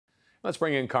Let's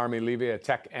bring in Carmi Levy, a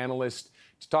tech analyst,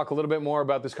 to talk a little bit more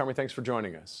about this. Carmi, thanks for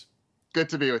joining us. Good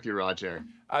to be with you, Roger.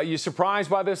 You surprised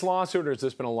by this lawsuit, or has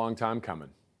this been a long time coming?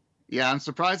 Yeah, I'm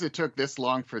surprised it took this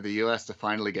long for the U.S. to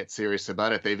finally get serious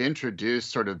about it. They've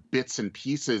introduced sort of bits and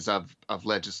pieces of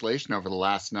legislation over the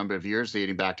last number of years,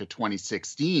 dating back to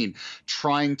 2016,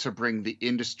 trying to bring the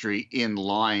industry in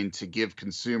line to give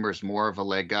consumers more of a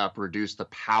leg up, reduce the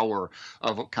power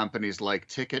of companies like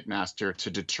Ticketmaster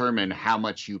to determine how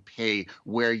much you pay,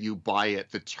 where you buy it,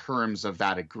 the terms of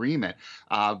that agreement.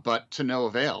 But to no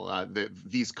avail.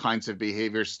 These kinds of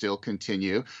behaviors still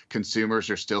continue. Consumers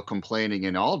are still complaining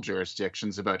in all jurisdictions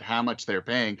about how much they're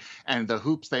paying and the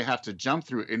hoops they have to jump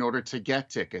through in order to get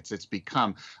tickets. It's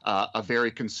become a very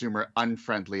consumer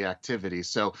unfriendly activity.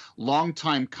 So long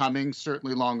time coming,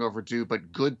 certainly long overdue,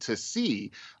 but good to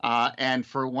see. And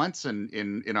for once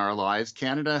in our lives,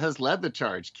 Canada has led the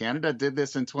charge. Canada did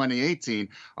this in 2018.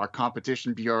 Our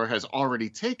Competition Bureau has already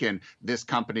taken this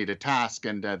company to task,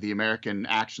 and the American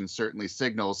action certainly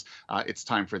signals it's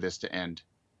time for this to end.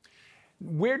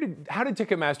 How did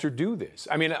Ticketmaster do this?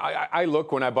 I mean, I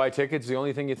look when I buy tickets, the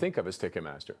only thing you think of is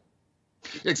Ticketmaster.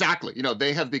 Exactly.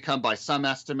 They have become, by some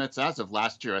estimates, as of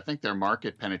last year, I think their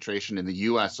market penetration in the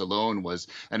U.S. alone was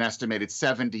an estimated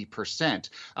 70%.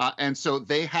 And so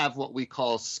they have what we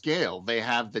call scale. They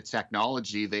have the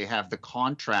technology, they have the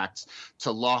contracts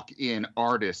to lock in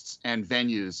artists and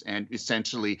venues and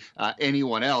essentially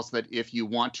anyone else that if you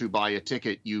want to buy a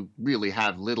ticket, you really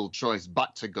have little choice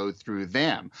but to go through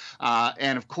them.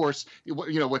 And of course,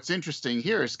 what's interesting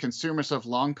here is consumers have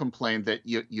long complained that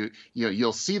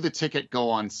you'll see the ticket go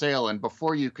on sale, and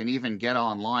before you can even get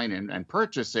online and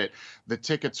purchase it, the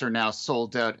tickets are now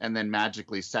sold out, and then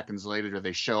magically seconds later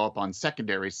they show up on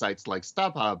secondary sites like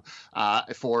StubHub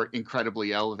for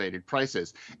incredibly elevated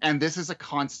prices. And this is a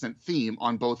constant theme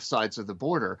on both sides of the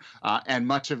border, and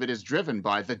much of it is driven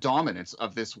by the dominance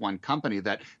of this one company,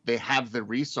 that they have the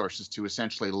resources to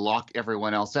essentially lock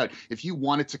everyone else out. If you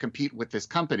wanted to compete with this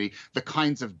company, the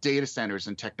kinds of data centers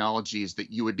and technologies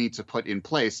that you would need to put in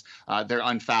place, they're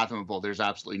unfathomable. There's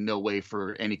absolutely no way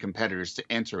for any competitors to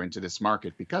enter into this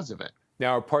market because of it.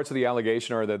 Now, parts of the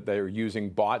allegation are that they're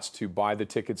using bots to buy the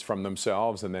tickets from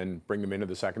themselves and then bring them into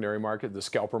the secondary market, the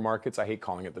scalper markets. I hate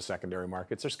calling it the secondary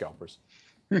markets. They're scalpers.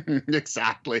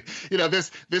 Exactly.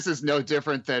 This is no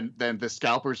different than the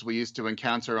scalpers we used to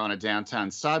encounter on a downtown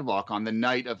sidewalk on the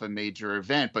night of a major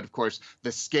event. But of course,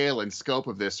 the scale and scope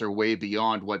of this are way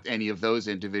beyond what any of those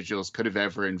individuals could have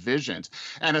ever envisioned.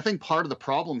 And I think part of the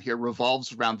problem here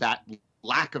revolves around that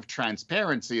lack of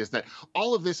transparency, is that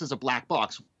all of this is a black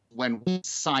box. When we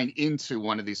sign into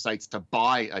one of these sites to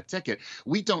buy a ticket,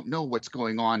 we don't know what's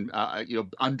going on,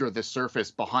 under the surface,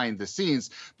 behind the scenes.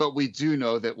 But we do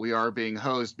know that we are being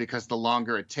hosed, because the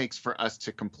longer it takes for us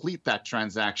to complete that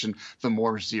transaction, the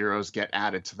more zeros get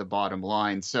added to the bottom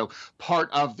line. So part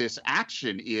of this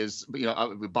action is,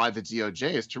 by the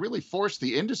DOJ, is to really force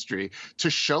the industry to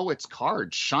show its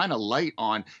cards, shine a light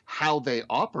on how they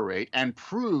operate, and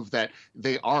prove that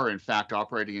they are in fact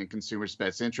operating in consumers'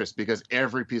 best interest, because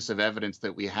every piece of evidence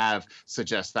that we have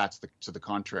suggests that's to the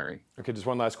contrary. Okay, just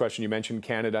one last question. You mentioned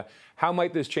Canada. How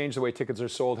might this change the way tickets are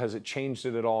sold? Has it changed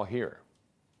it at all here?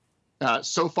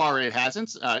 So far, it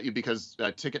hasn't, because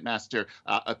Ticketmaster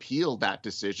appealed that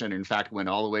decision. In fact, went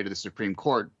all the way to the Supreme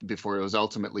Court before it was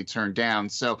ultimately turned down.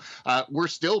 So we're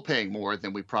still paying more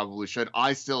than we probably should.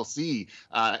 I still see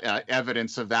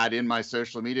evidence of that in my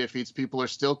social media feeds. People are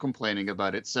still complaining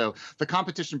about it. So the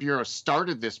Competition Bureau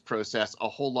started this process a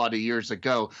whole lot of years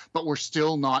ago, but we're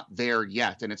still not there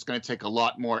yet. And it's going to take a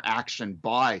lot more action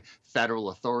by federal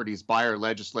authorities, by our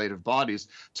legislative bodies,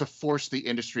 to force the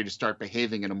industry to start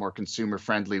behaving in a more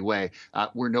consumer-friendly way.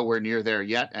 We're nowhere near there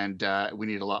yet, and we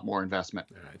need a lot more investment.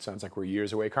 It sounds like we're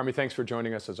years away. Carmi, thanks for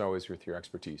joining us, as always, with your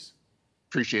expertise.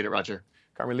 Appreciate it, Roger.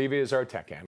 Carmi Levy is our tech analyst.